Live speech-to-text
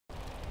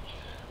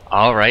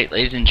Alright,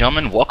 ladies and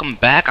gentlemen, welcome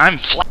back. I'm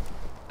Flash,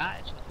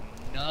 guys,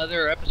 with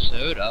another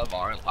episode of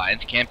our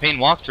Alliance Campaign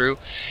walkthrough.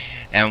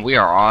 And we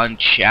are on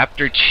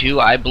Chapter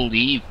 2, I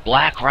believe,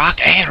 Black Rock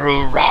and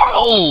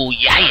oh,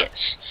 yes!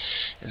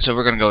 And so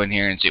we're going to go in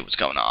here and see what's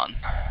going on.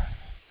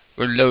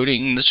 We're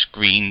loading the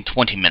screen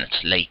 20 minutes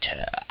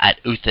later at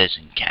Uther's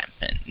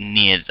encampment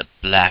near the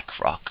Black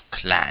Rock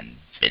clan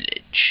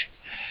village.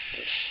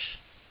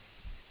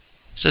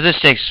 So this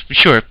takes a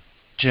short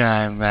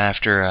time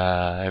after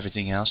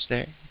everything else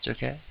there. It's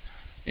okay.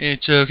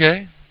 It's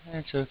okay.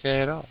 It's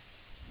okay at all.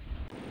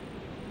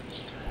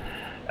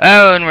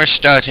 Oh, and we're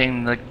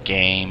starting the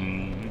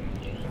game.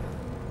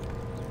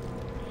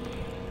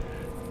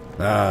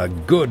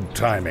 Good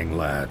timing,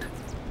 lad.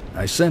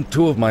 I sent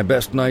 2 of my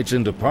best knights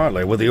into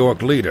parley with the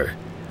orc leader.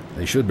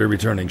 They should be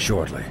returning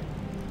shortly.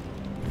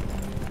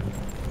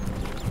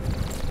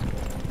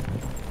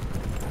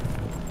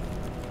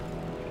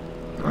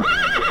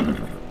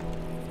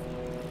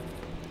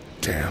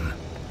 Damn.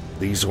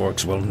 These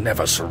orcs will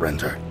never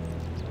surrender.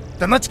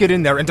 Then let's get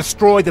in there and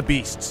destroy the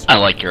beasts. I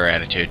like your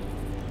attitude.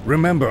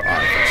 Remember,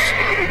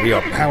 Arthas, we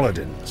are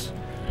paladins.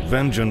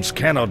 Vengeance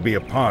cannot be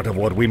a part of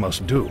what we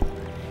must do.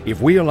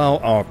 If we allow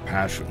our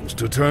passions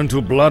to turn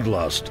to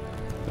bloodlust,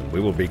 then we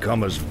will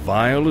become as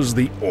vile as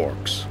the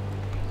orcs.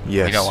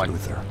 Yes,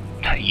 Luther.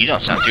 You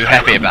don't sound too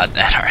happy about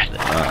that,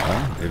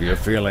 Arthas. If you're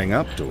feeling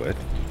up to it,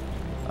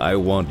 I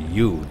want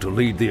you to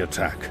lead the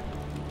attack.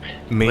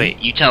 Me? Wait,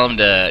 you tell him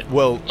to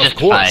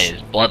justify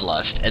his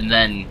bloodlust, and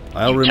then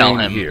I'll you tell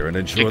remain him here and to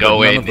ensure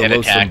go that none in of the and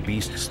loathsome attack.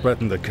 beasts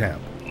threaten the camp.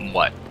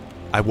 What?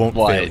 I won't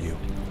fail you.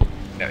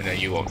 No,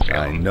 you won't fail.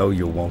 I know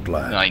you won't,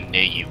 lad. I know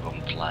you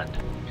won't, lad.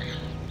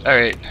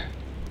 Alright,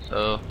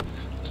 so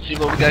let's see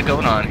what we got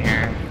going on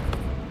here.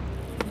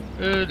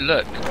 Good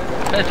luck.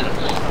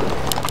 Peasants.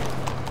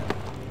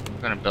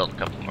 We're gonna build a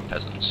couple more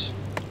peasants.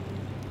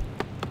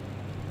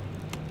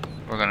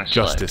 We're gonna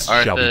select Justice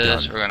shall be Arthas.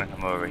 done. We're gonna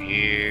come over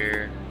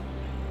here.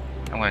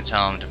 I'm gonna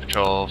tell him to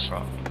patrol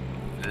from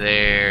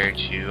there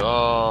to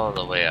all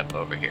the way up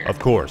over here. Of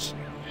course.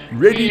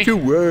 Ready to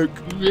work.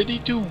 Ready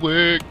to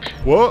work.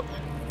 What?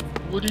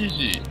 What is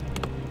it?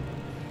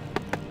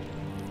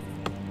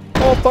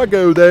 Off I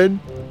go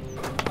then.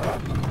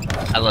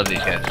 I love these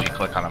guys. You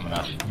click on them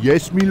enough.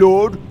 Yes, me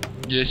lord.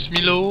 Yes,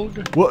 me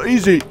lord. What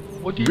is it?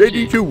 What is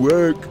Ready it? to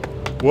work.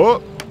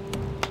 What?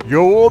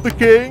 You're the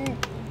king?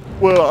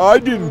 Well, I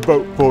didn't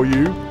vote for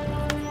you.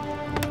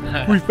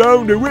 We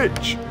found a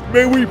witch.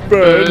 May we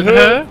burn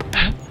her?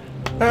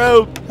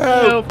 Help!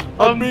 Help!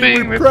 I'm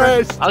being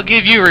repressed. I'll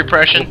give you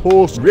repression.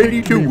 Horse ready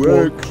to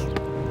work.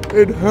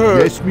 It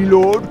hurts. Yes, me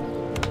lord.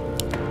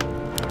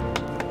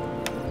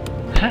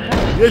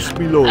 Yes,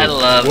 me lord. I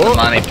love the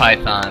Monty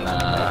Python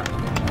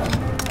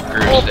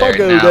groups Off I there.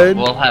 go, Now, then.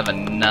 we'll have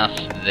enough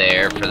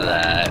there for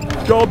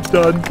that. Job's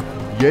done.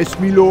 Yes,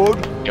 me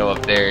lord. Go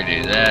up there,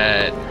 do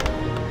that.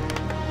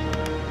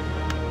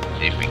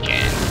 See if we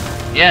can.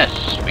 Yes,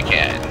 we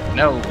can.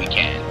 No, we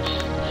can't.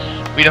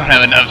 We don't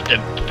have enough to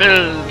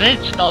fill.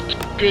 That's not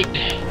good.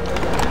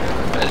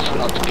 That's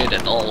not good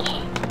at all.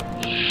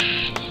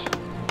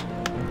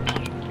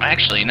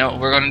 Actually, you know what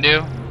we're gonna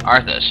do?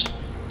 Arthas.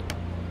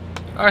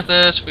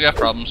 Arthas, we got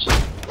problems.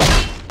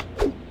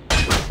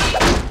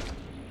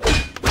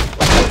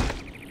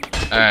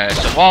 Alright,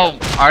 so while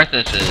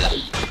Arthas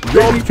is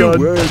Ready to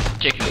work.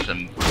 kicking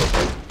some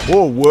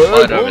More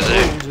work. blood over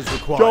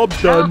there.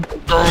 Job's done.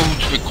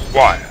 Goals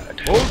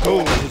required. More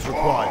gold is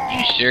required. Are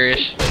you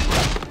serious?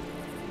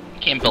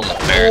 Can't build a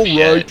barracks All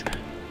yet. right.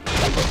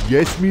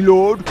 Yes, me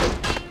lord.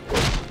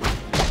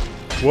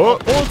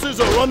 What? Forces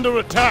are under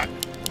attack.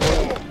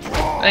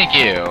 Thank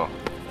you.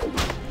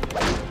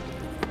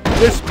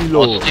 Yes, me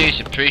lord. Multitudes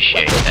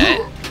appreciate that.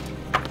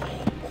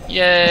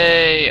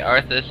 Yay!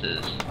 Arthas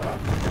is.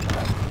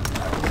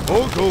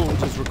 More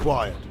gold is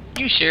required.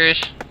 You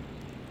serious?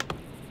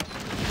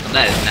 Well,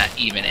 that is not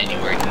even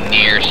anywhere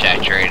near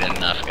saturated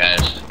enough,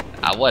 guys.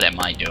 What am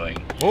I doing?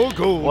 More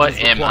gold What is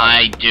am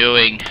required. I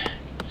doing?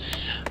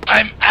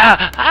 I'm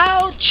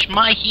ouch!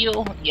 My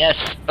heel. Yes.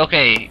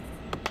 Okay.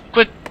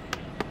 Quick.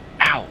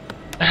 Ow.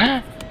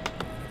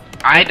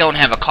 I don't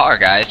have a car,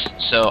 guys,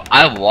 so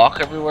I walk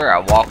everywhere. I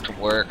walk to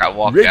work. I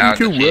walk Ready down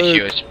to to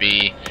work.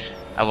 USB.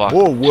 I walk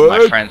More to my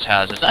work. friends'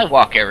 houses. I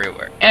walk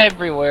everywhere.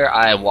 Everywhere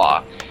I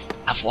walk.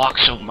 I've walked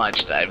so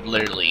much that I've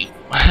literally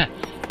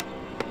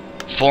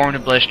formed a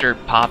blister,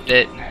 popped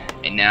it,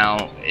 and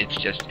now it's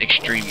just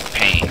extreme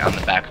pain on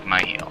the back of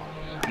my heel.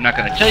 I'm not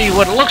going to tell you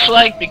what it looks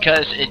like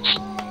because it's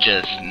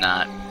just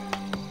not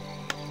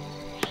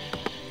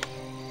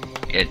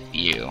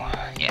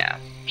yeah.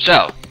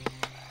 So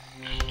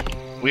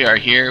we are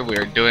here, we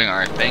are doing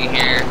our thing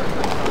here.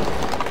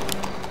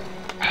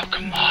 Oh,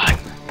 come on.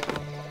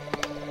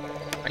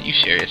 Are you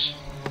serious?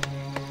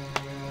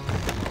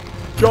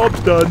 Job's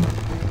done.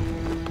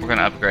 We're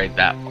gonna upgrade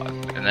that one.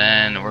 And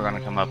then we're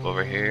gonna come up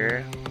over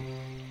here.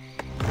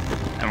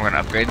 And we're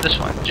gonna upgrade this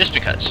one, just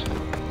because.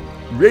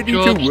 Ready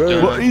Job's to work.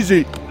 done. What is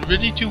it?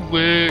 Ready to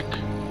work.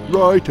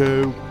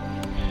 Righto.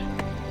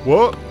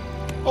 What?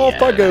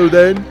 Off I Yeah. go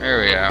then. There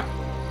we are.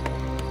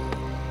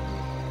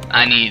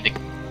 I need to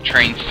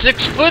train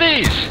 6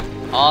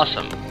 footies.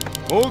 Awesome.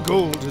 More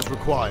gold is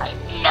required.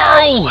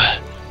 No!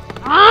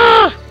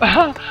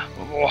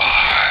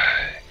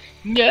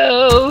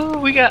 No,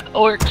 we got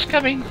orcs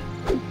coming.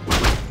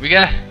 We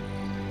got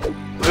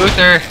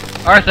Uther,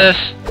 Arthas.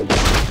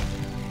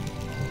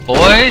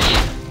 Boys.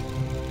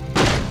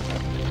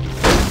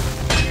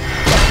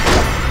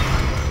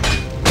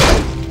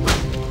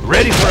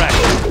 Ready for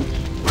action.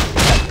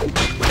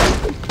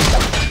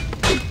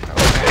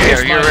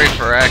 Okay, you're ready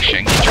for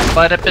action. Get your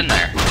butt up in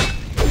there.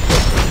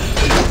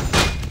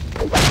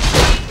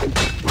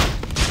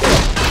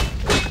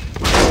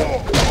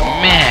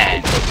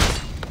 Man,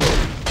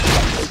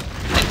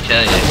 I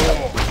tell you,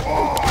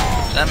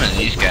 some of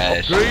these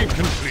guys. Upgrade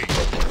complete.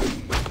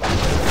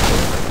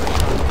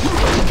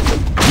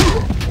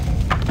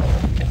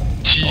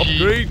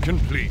 Upgrade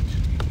complete.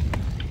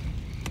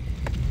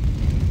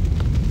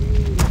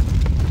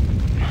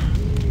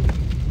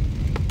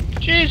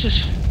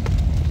 Jesus.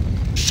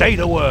 Say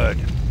the word.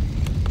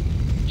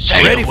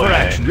 Say Ready the for word.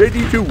 action.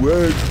 Ready to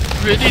work.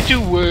 Ready to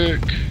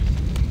work.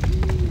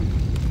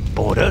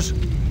 Orders.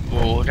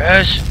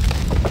 Orders.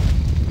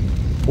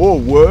 More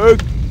work.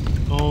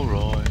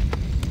 Alright.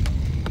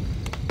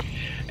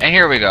 And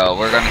here we go.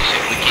 We're gonna see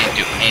if we can't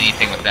do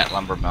anything with that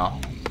lumber mill.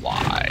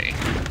 Why?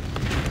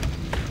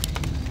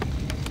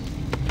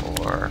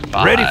 4,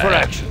 5. Ready for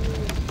action.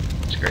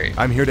 That's great.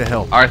 I'm here to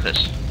help.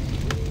 Arthas.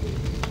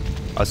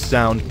 A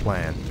sound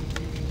plan.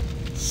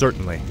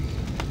 Certainly.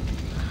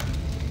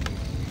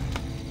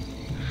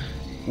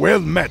 Well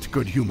met,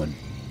 good human.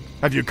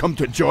 Have you come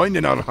to join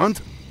in our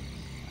hunt?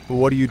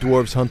 What are you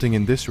dwarves hunting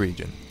in this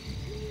region?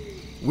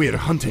 We're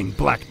hunting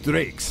black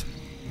drakes.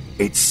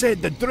 It's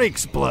said that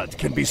drake's blood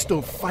can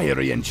bestow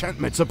fiery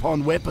enchantments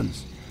upon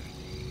weapons.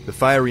 The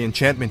fiery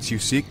enchantments you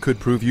seek could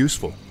prove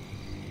useful.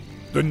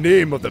 The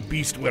name of the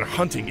beast we're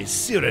hunting is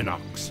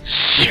Cyranox.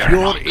 With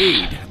your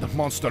aid, the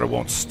monster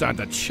won't stand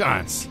a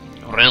chance.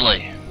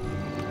 Really?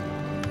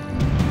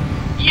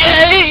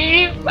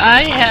 Yay!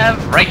 I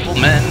have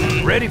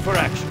riflemen. Ready for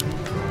action.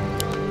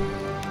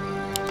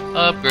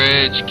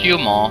 Upgrades. Q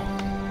them all.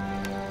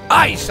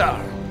 Aye,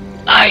 sir.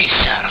 Aye,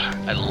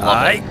 sir. I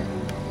love it.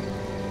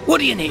 What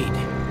do you need?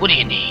 What do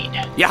you need?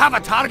 You have a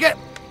target?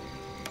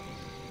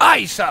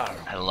 Aye, sir.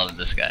 I love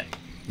this guy.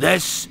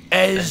 This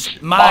is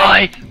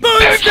My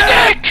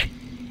boomstick!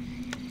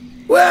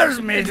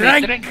 Where's me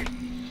drink?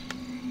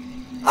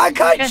 I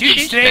can't shoot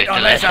straight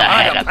unless I've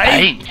had a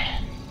pint.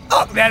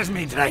 Oh, there's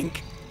me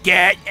drink.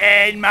 Get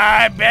in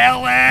my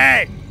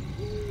belly!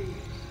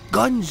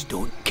 Guns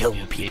don't kill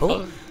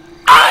people.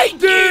 I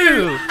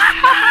do!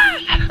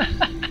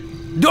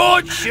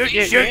 Don't shoot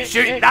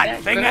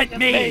that thing at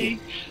me!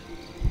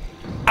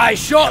 I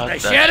shot the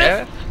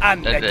sheriff,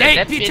 and the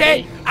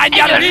deputy, and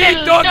your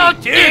little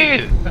doggy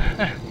too!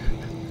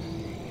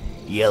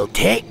 You'll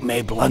take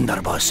me,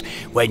 blunderbuss,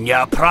 when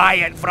you pry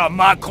it from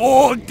my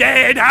cold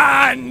dead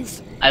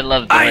hands! I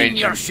love the I'm range.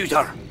 your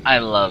shooter! I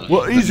love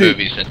What the is it?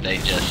 movies that they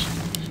just...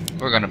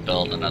 We're gonna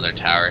build another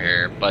tower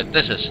here, but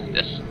this is...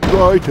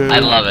 Right. I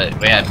love it.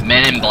 We have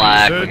Men in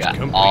Black, we got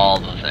all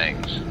the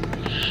things.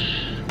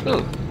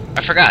 Ooh,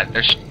 I forgot.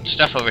 There's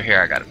stuff over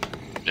here I gotta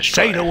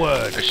destroy. Say the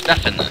word. There's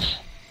stuff in this.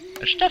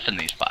 There's stuff in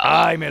these files.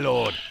 Aye, my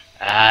lord.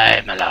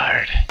 Aye, my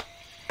lord.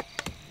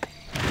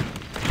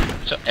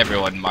 So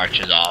everyone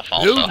marches off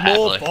also Build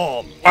happily. more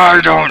farms.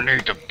 I don't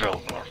need to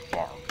build more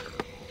farms.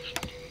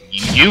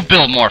 You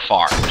build more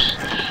farms.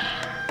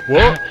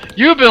 What?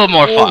 You build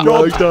more farms.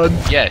 Right done.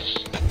 Yes.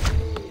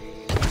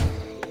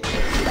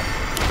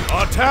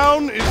 Our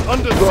town is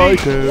under Right.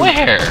 siege.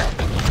 Where?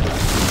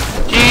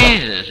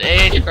 Jesus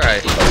H.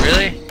 Christ.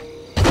 Really?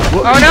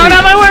 What Oh is no, it?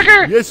 not my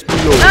worker! Yes,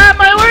 my lord. Not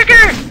my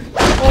worker!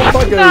 Oh,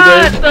 bugger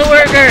Not then. the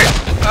worker!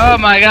 Oh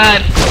my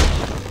god.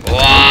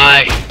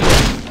 Why?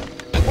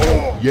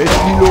 Yes,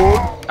 my lord.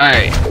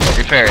 Alright,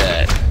 repair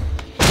that.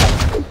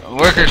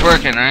 Worker's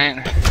working, right?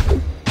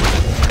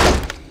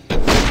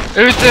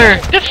 Uther!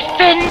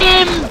 Defend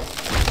him!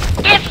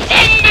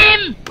 Defend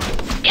him!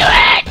 Do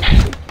it!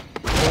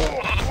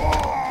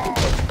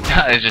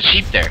 There's a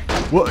sheep there.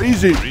 What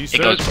is it? It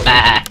goes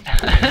bah.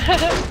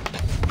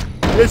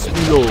 Yes,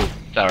 my lord.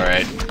 It's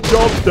alright.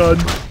 Job done.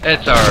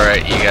 It's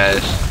alright, you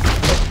guys.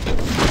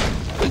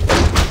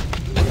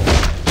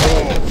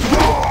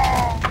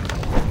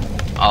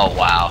 Oh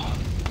wow.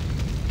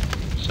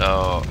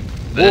 So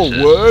More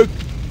work.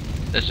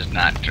 this is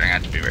not turning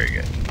out to be very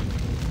good.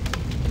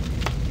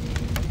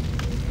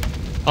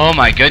 Oh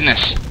my goodness.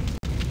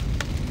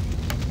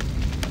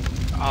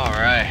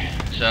 Alright.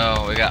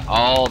 So we got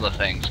all the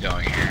things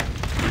going here.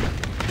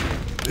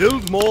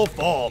 Build more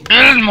farms.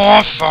 Build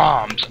more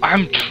farms.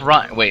 I'm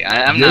trying. Wait,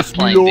 I'm Yes, not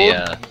playing my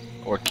the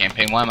orc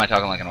campaign. Why am I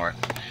talking like an orc?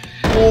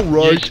 All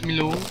right. Yes, my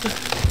lord.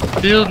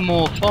 Build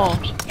more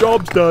farms.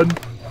 Job's done.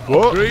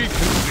 What? Upgrade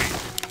complete.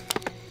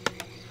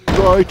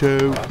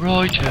 Righto.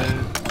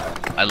 Righto.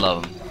 I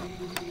love them.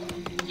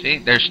 See,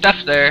 there's stuff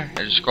there.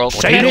 There's a scroll of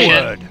Say the protection.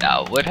 word.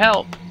 That would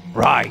help.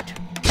 Right.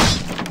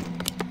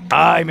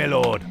 Aye, my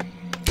lord.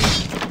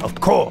 Of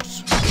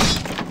course.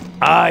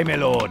 Aye, my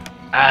lord.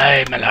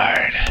 Aye, my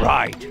lord.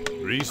 Right.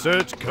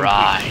 Research complete.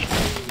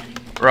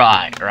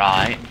 Right.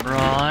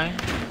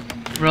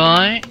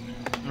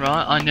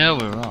 I know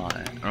we're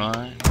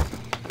right.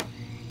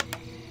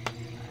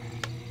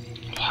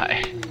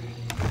 Why?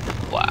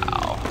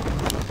 Wow.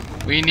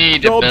 We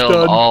need to Job's build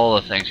done. all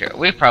the things here.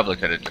 We probably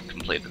could have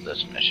completed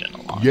this mission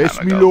a long Yes,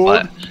 time me ago,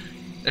 lord. but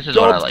this is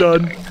what I Job's like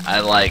done. doing. I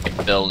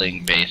like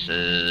building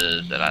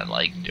bases, and I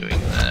like doing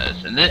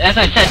this. And as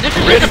I said, this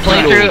is just a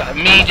playthrough of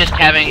me just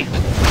having...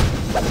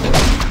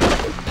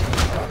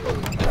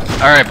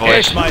 Alright, boys.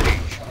 Yes, my liege.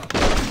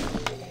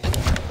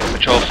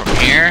 Patrol from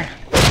here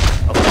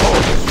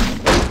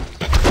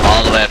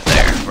all the way up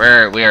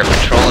there. We are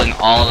patrolling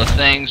all the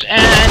things,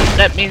 and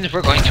that means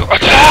we're going to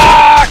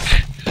attack!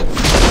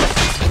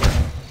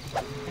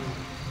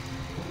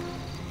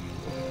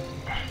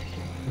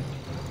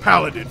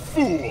 Paladin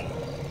fool!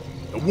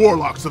 The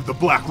warlocks of the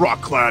Black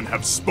Rock clan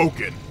have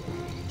spoken.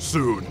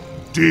 Soon,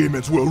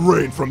 demons will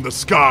rain from the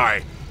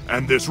sky,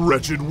 and this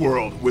wretched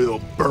world will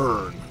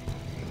burn.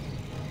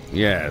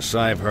 Yes,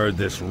 I've heard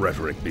this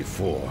rhetoric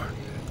before.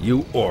 You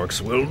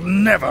orcs will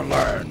never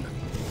learn.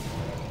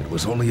 It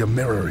was only a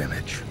mirror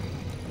image.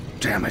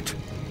 Damn it.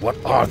 What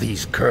are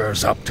these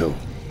curs up to?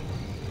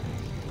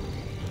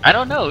 I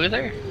don't know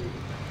either.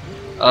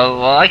 Oh,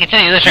 well, I can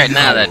tell you this right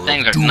now, that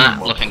things are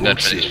not looking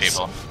good for these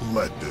people.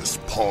 Let this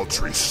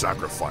paltry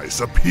sacrifice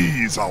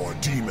appease our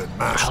demon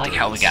masters. I like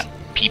how we got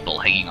people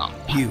hanging on.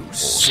 You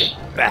sick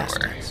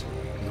bastards.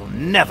 You'll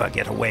never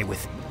get away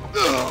with it.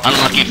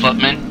 Unlucky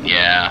footman?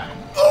 Yeah.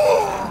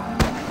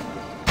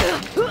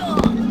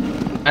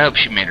 I hope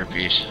she made her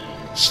peace.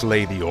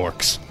 Slay the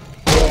orcs.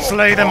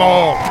 Slay them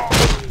all!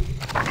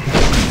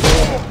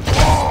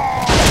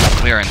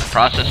 We are in the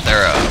process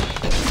thereof.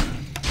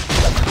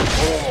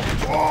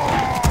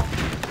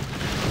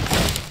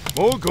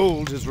 More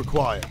gold is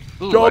required.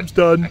 Ooh, Job's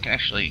done. I can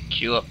actually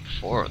queue up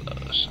 4 of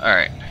those.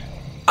 Alright.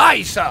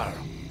 Aye, sir.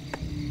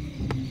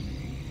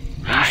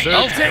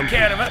 I'll take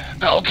care of it.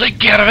 I'll take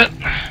care of it.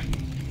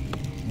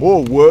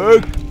 More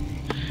work.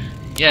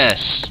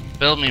 Yes,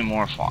 build me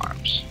more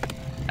farms.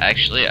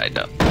 Actually, I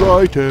don't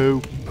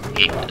Righto.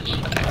 hate this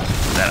fact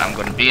that I'm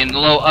going to be in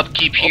low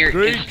upkeep here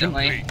Upgrade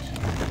instantly.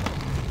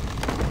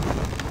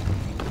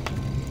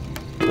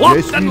 Locked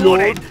Yes, and me lord.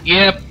 loaded.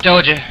 Yep,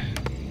 told you.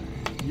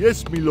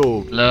 Yes, me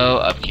lord. Low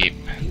upkeep.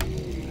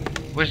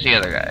 Where's the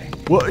other guy?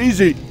 What is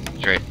it?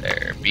 It's right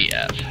there.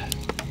 BF.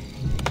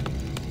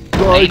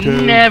 Righto.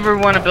 You never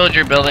want to build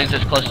your buildings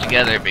this close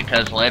together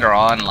because later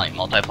on, like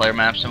multiplayer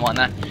maps and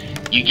whatnot,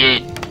 you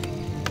get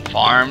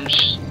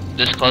farms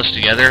this close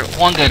together.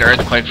 One good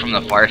earthquake from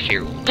the far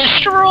sphere will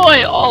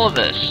destroy all of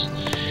this.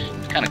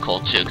 It's kind of cool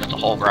too because the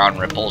whole ground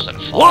ripples and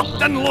falls.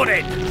 Locked and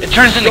loaded. It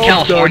turns into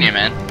Job California,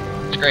 done.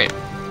 man. It's great.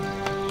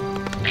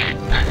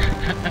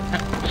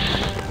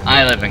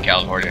 I live in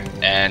California,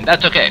 and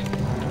that's okay.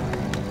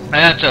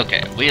 That's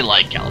okay. We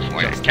like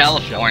California.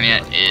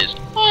 California is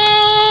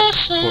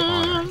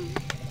awesome.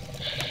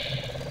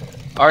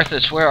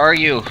 Arthas, where are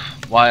you?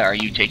 Why are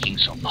you taking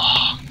so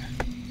long?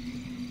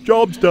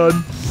 Job's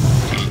done.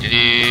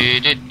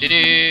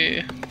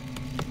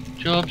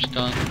 Job's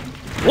done.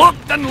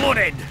 Locked and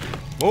loaded.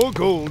 More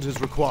gold is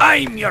required.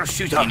 I'm your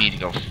shooter. You need to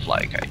go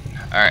fly kite.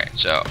 Alright,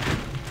 so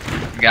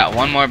we got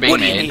one more being What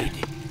do you made. need?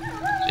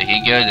 So you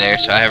can go there,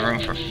 so I have room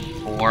for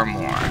 4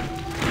 more.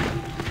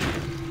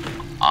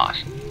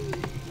 Awesome.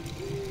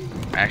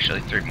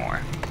 Actually, 3 more.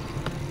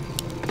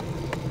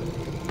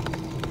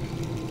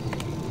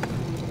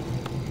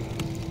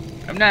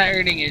 I'm not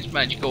earning as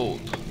much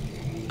gold.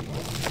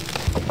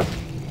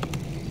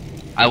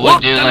 I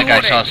would do like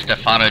I saw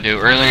Stefano do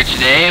earlier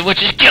today,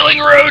 which is killing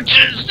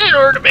roaches in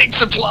order to make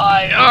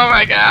supply. Oh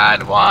my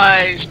god,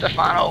 why?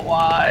 Stefano,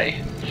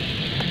 why?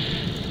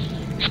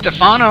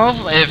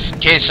 Stefano, if in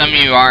case some of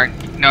you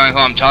aren't knowing who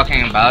I'm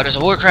talking about, is a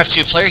Warcraft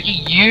 2 player.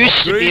 He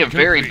used to be a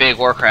very big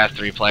Warcraft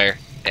 3 player,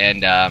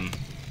 and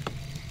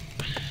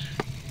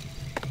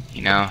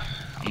you know,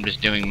 I'm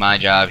just doing my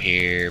job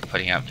here,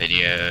 putting out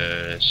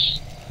videos,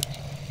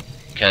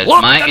 because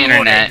my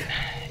internet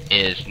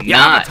is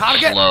not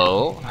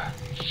slow,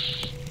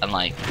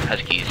 unlike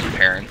Husky's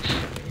parents.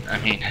 I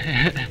mean,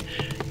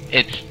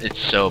 it's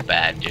so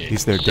bad, dude.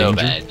 Is there so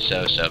danger? bad,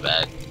 so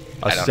bad.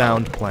 A I don't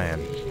sound plan.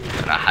 know. I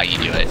don't know how you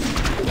do it.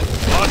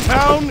 Our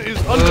town is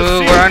under Ooh,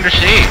 siege. we're under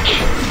siege.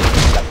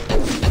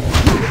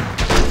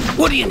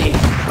 What do you need?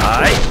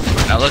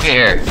 Aye. Now look at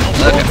here.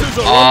 Look at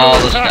all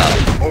the stuff.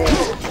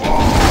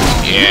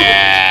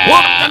 Yeah.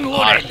 Locked and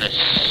loaded.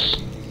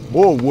 Arthas.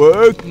 More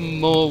work.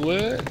 More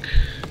work.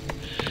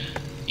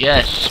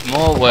 Yes,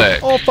 more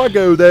work. Off I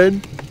go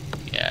then.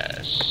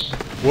 Yes.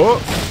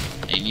 What?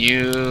 And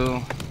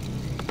you...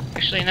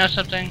 Actually, you know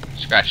something?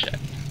 Scratch that.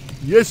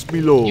 Yes,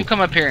 me lord. You come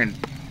up here and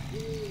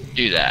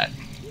do that.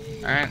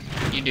 Alright?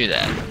 You do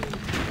that.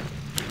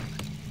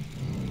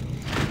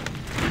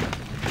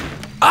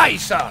 Aye,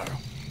 sir.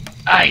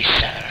 Aye,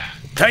 sir.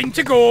 Time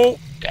to go.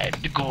 Time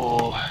to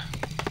go.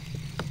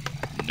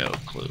 No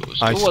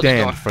clues. I So what's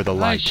stand going- for the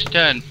light. I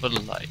stand for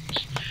the light.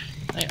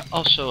 I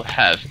also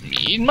have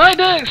me in my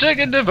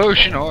second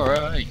devotion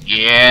aura.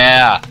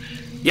 Yeah.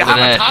 You Look have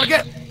at a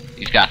this. target?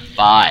 He's got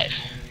 5.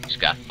 He's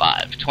got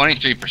 5.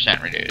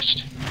 23%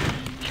 reduced.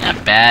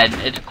 Not bad.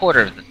 It's a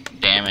quarter of the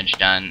damage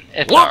done.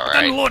 It's Locked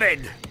and alright.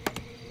 loaded.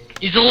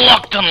 He's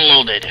locked and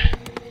loaded.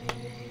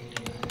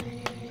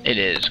 It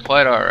is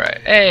quite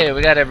alright. Hey,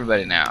 we got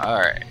everybody now.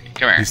 Alright.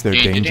 Come here. Is there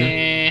danger?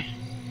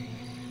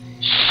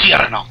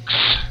 Cyranox.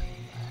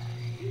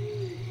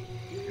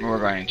 We're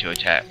going to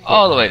attack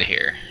all the way to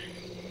here.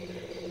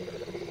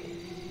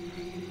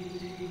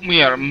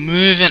 We are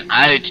moving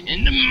out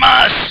in the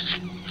mass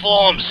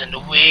forms and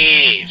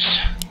waves.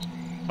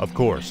 Of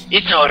course.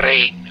 It's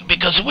alright,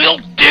 because we'll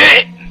do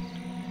it!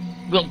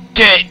 We'll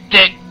do it!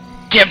 That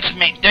tempts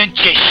me, don't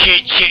you?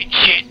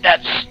 Shoot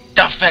that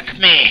stuff at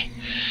me!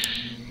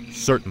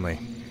 Certainly.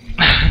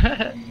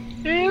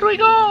 Here we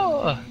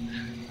go!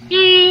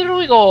 Here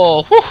we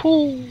go!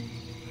 Woohoo!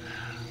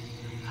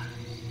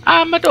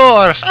 I'm a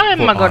dwarf! I'm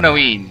gonna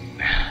win!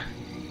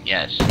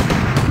 Yes.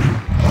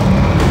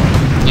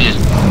 We just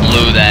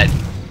blew that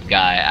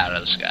guy out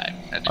of the sky.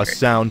 That's A great.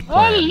 sound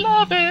I plan.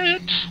 love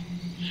it!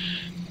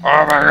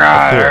 Oh my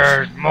god,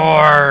 there's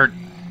more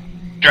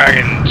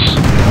dragons!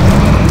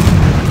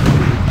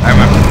 I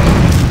remember.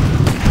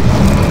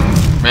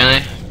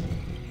 Really?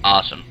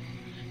 Awesome.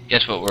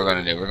 Guess what we're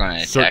gonna do? We're gonna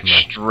attack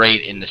Certainly.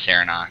 straight into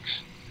Cyranox.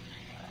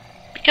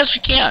 Because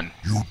we can.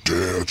 You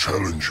dare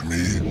challenge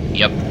me?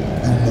 Yep. You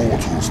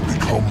mortals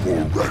become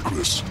more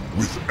reckless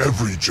with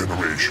every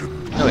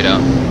generation. No, we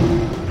don't.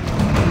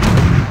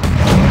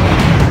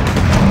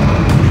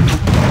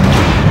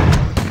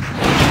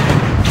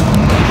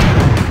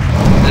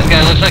 This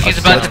guy looks like he's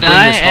about to Let's bring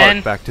die, this heart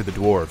and back to the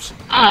dwarves.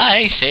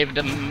 I saved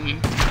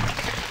him.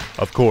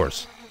 Of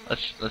course.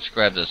 Let's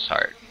grab this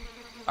heart.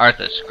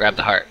 Arthas, grab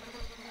the heart.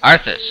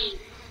 Arthas!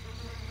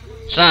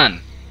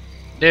 Son!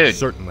 Dude,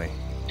 Certainly.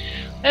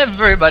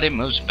 everybody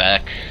moves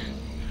back.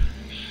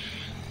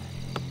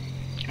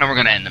 And we're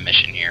gonna end the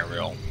mission here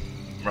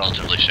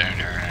relatively soon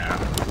here now.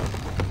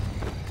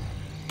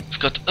 I've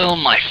got all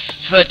my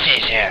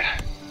footies here.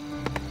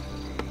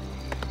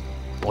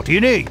 What do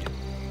you need?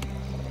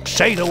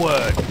 Say the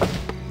word.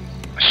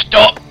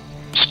 Stop!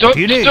 Stop!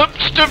 You need- Stop!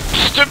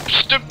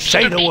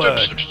 Say the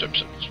word. Stop!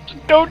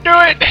 Don't do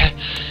it!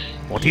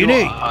 What do you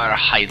need? Are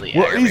highly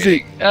What is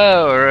it? aggravating.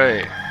 Oh,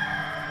 right.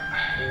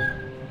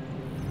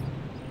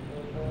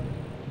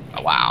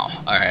 Oh, wow.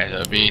 Alright,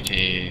 so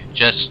BT.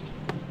 Just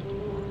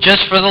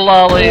for the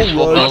lollies,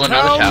 we'll build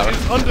another tower.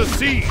 is under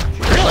siege.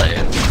 Really?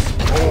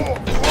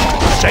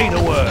 Say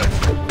the word.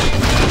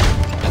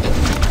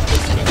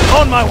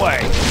 On my way.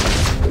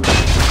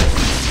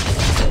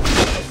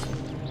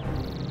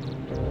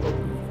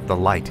 The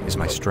light is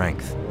my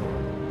strength.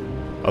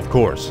 Of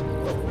course.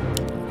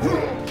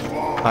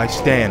 I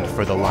stand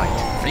for the light.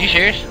 Are you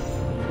serious?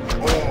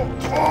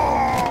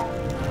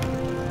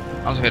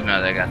 I was good to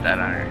know they got that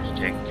under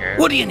taken care of.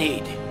 What do you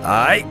need?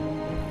 Aye.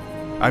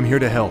 I'm here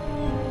to help.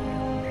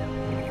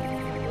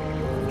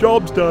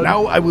 Job's done.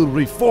 Now I will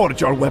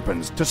reforge our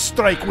weapons to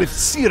strike with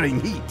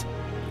searing heat.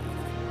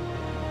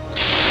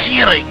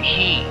 Feeling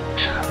heat.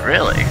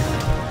 Really?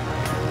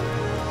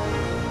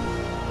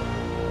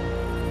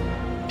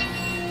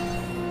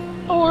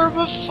 Orb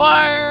of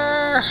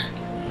fire!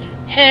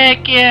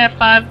 Heck yeah,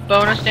 5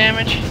 bonus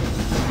damage.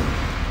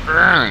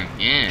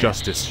 Yeah.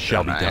 Justice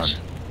shall be nice.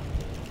 done.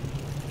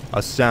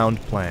 A sound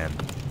plan.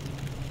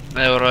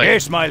 Alright.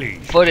 Yes, my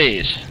liege.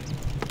 Footies.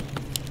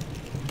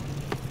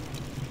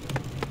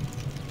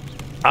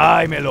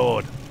 Aye, my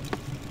lord.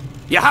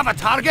 You have a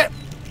target?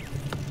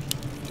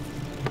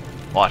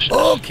 Watch this.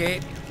 Okay.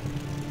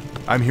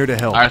 I'm here to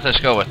help. Alright, let's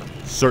go with him.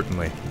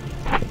 Certainly.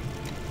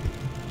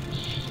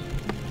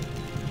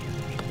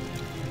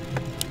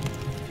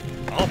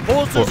 Our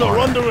forces For are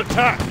honor. under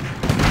attack.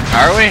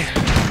 Are we?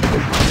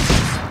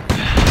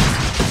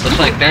 Looks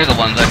like they're the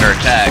ones under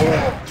attack.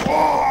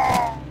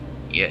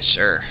 Yes,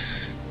 sir.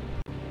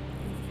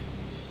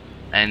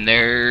 And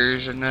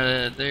there's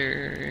another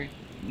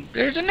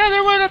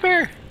one up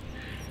here.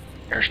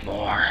 There's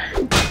more.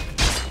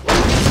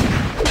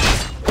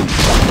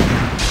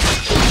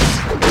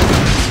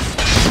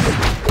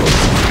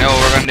 You know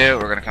what we're gonna do?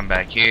 We're gonna come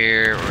back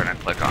here. We're gonna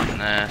click on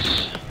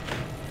this.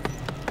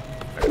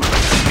 We're gonna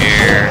click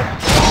here.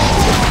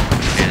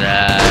 Do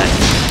that.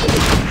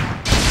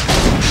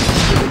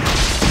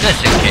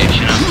 Just in case,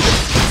 you know.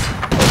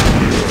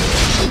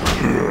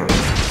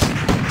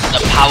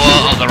 The power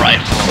of the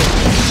rifle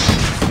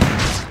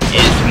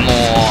is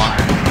more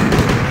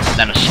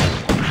than a sword.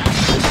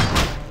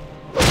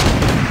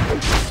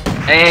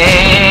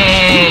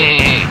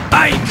 Hey!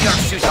 I'm your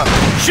shooter.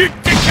 Shoot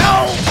to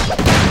kill.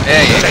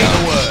 There you Say go.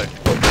 the word.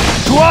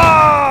 To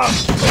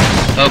arms.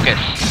 Focus.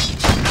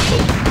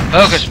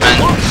 Focus, man.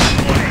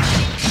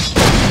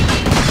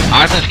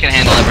 Arthas can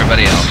handle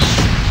everybody else.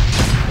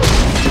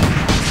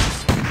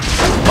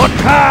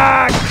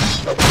 Attack.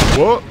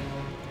 What?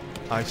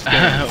 I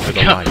stand for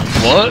the light.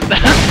 What?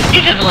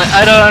 He's just like,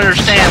 I don't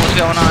understand what's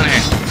going on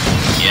here.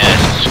 Yes,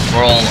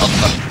 scroll of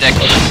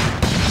perfection.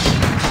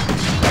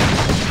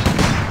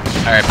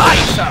 Alright,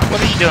 Bruce. What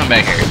are you doing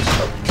back here?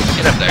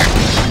 Get up there.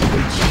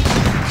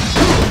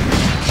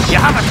 You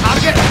have a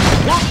target?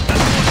 What?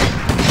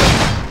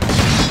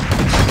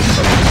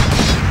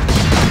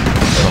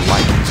 The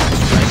lightning's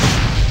strike.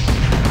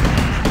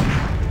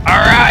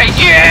 Alright,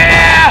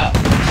 yeah!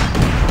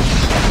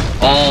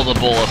 All the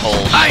bullet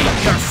holes. I'm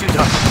your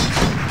shooter.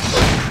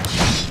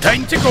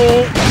 Time to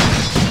go.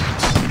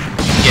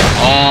 Get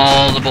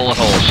all the bullet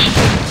holes.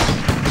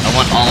 I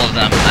want all of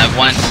them. I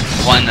want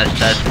one that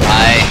says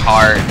I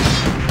heart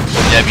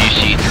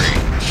WC3.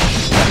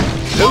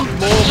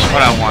 That's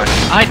what I want.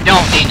 I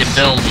don't need to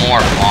build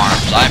more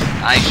farms.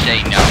 I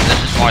say no.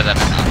 This is more than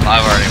enough.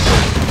 I've already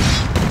won.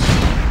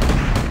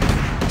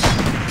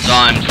 So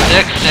I'm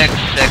 6, 6,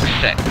 6,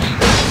 6.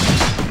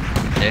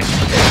 6,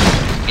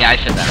 6. Yeah, I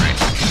said that right.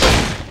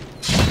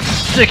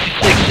 6,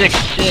 6, 6,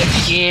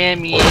 6. Yeah,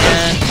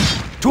 man.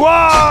 To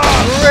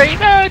arms! Right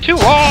now, to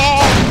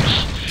arms!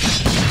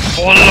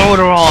 For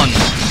Loderon!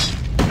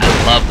 I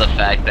love the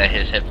fact that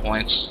his hit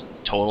points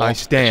total I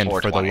stand is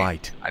for the 420.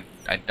 light.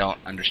 I don't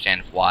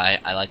understand why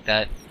I like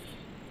that.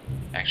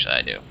 Actually,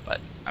 I do,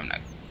 but I'm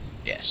not.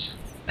 Yes.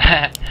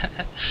 Yes,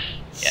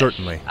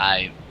 Certainly.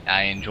 I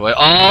enjoy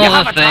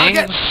all the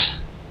things.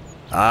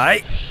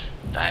 Aye.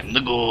 Time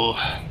to go.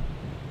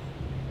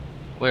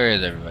 Where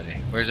is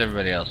everybody? Where's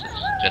everybody else that's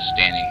just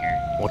standing here?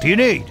 What do you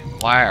need?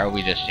 Why are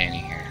we just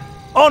standing here?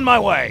 On my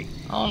way.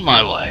 On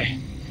my way.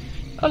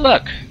 Oh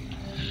look.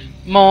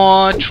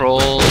 More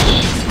trolls.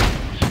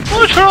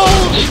 More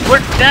trolls!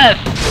 We're death!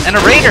 And a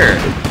raider!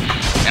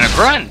 And a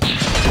grunt!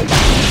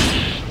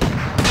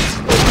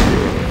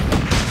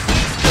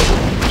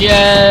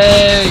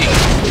 Yay!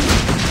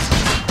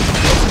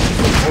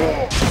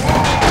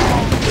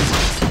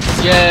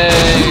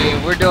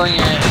 Yay! We're doing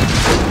it!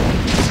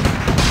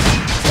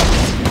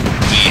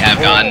 We have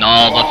gotten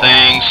all the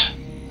things.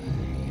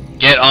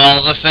 Get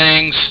all the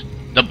things.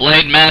 The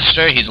Blade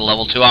Master, he's a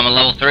level 2, I'm a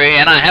level 3,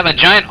 and I have a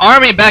giant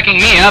army backing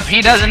me up.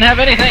 He doesn't have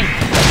anything.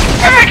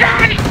 Oh my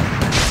god!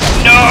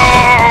 No!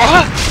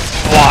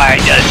 Why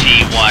does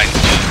he want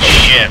to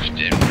shift?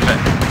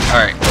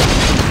 Alright.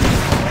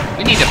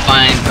 We need to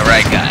find the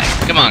right guy.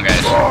 Come on,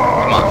 guys.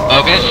 Come on.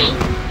 Focus.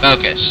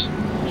 Focus.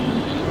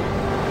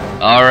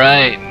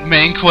 Alright.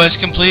 Main quest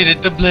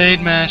completed. The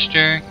Blade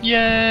Master.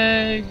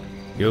 Yay!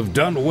 You've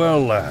done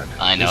well, lad.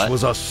 I know This it.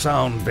 was a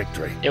sound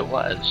victory. It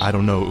was. I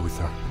don't know,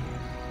 Uther.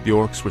 The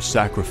orcs were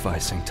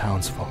sacrificing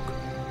townsfolk.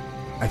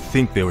 I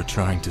think they were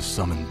trying to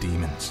summon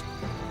demons.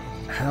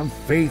 Have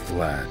faith,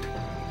 lad.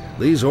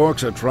 These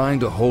orcs are trying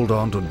to hold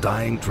on to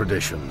dying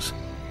traditions.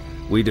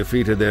 We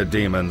defeated their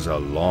demons a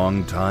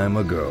long time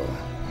ago.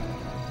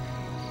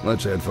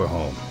 Let's head for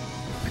home.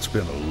 It's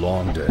been a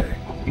long day.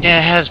 Yeah,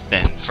 it has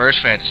been.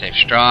 First we had to save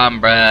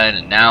Strombrand,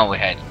 and now we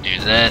had to do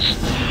this.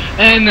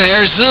 And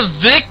there's the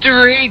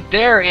victory!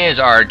 There is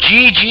our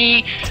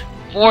GG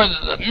for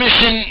the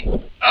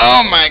mission.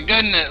 Oh my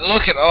goodness,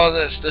 look at all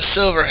this, the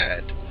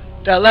Silverhead.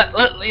 Now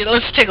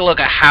let's take a look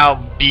at how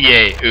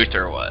BA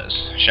Uther was,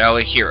 shall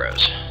we?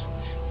 Heroes.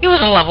 He was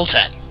a level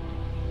 10.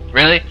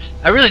 Really?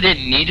 I really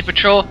didn't need to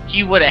patrol.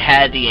 He would have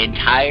had the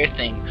entire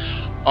thing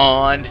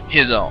on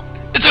his own.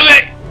 It's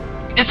okay!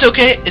 It's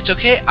okay, it's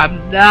okay.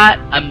 I'm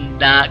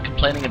not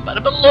complaining about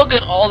it. But look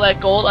at all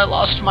that gold I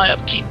lost to my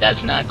upkeep.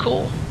 That's not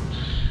cool.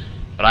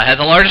 But I had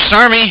the largest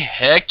army.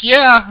 Heck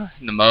yeah.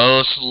 The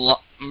most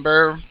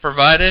lumber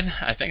provided.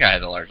 I think I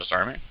had the largest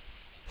army.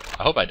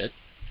 I hope I did.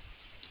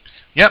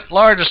 Yep,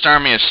 largest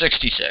army of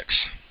 66.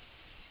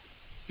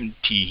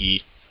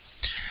 Teehee.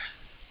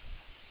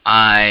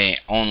 I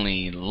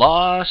only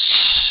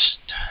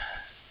lost...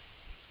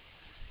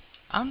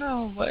 I don't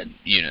know what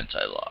units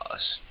I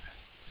lost.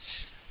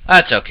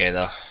 That's okay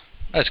though.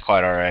 That's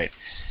quite alright.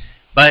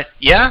 But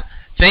yeah,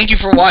 thank you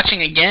for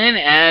watching again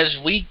as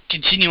we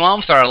continue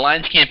on with our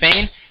Alliance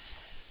campaign.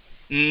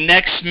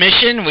 Next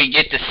mission, we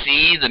get to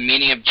see the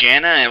meeting of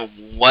Janna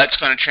and what's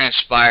going to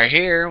transpire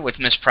here with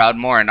Miss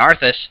Proudmoore and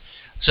Arthas.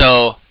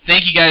 So,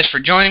 thank you guys for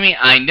joining me.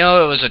 I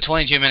know it was a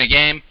 22-minute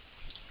game.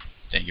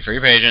 Thank you for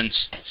your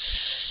patience.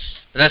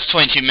 But that's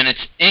 22 minutes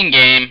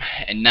in-game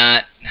and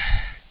not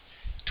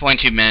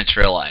 22 minutes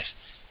real life.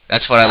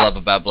 That's what I love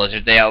about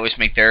Blizzard. They always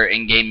make their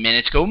in-game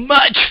minutes go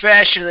much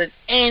faster than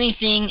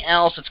anything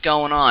else that's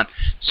going on.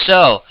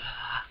 So,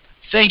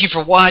 thank you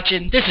for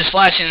watching. This is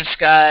Flash in the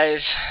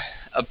Skies,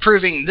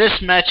 approving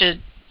this message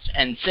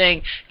and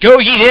saying, "Go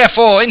ye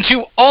therefore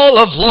into all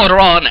of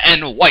Lordaeron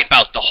and wipe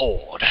out the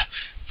Horde."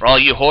 For all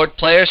you Horde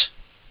players,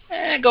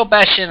 go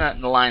bash in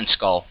on the Lion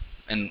Skull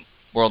in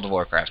World of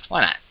Warcraft.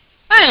 Why not?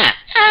 Why not?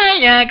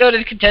 Yeah, go to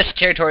the contested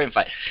territory and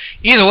fight.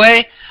 Either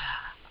way,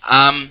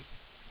 I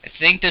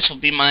think this will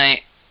be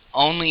my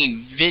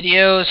only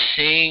video,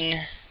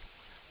 seeing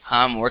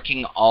I'm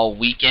working all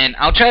weekend.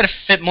 I'll try to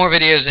fit more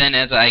videos in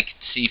as I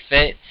see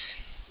fit,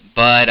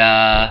 but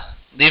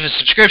leave a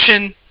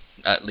subscription.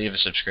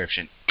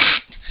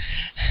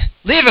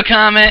 Leave a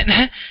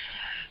comment.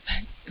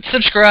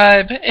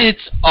 Subscribe.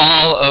 It's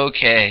all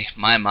okay.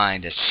 My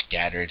mind is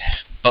scattered.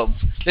 But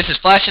this is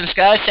Flash in the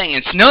Sky saying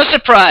it's no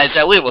surprise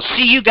that we will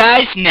see you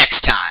guys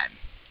next time.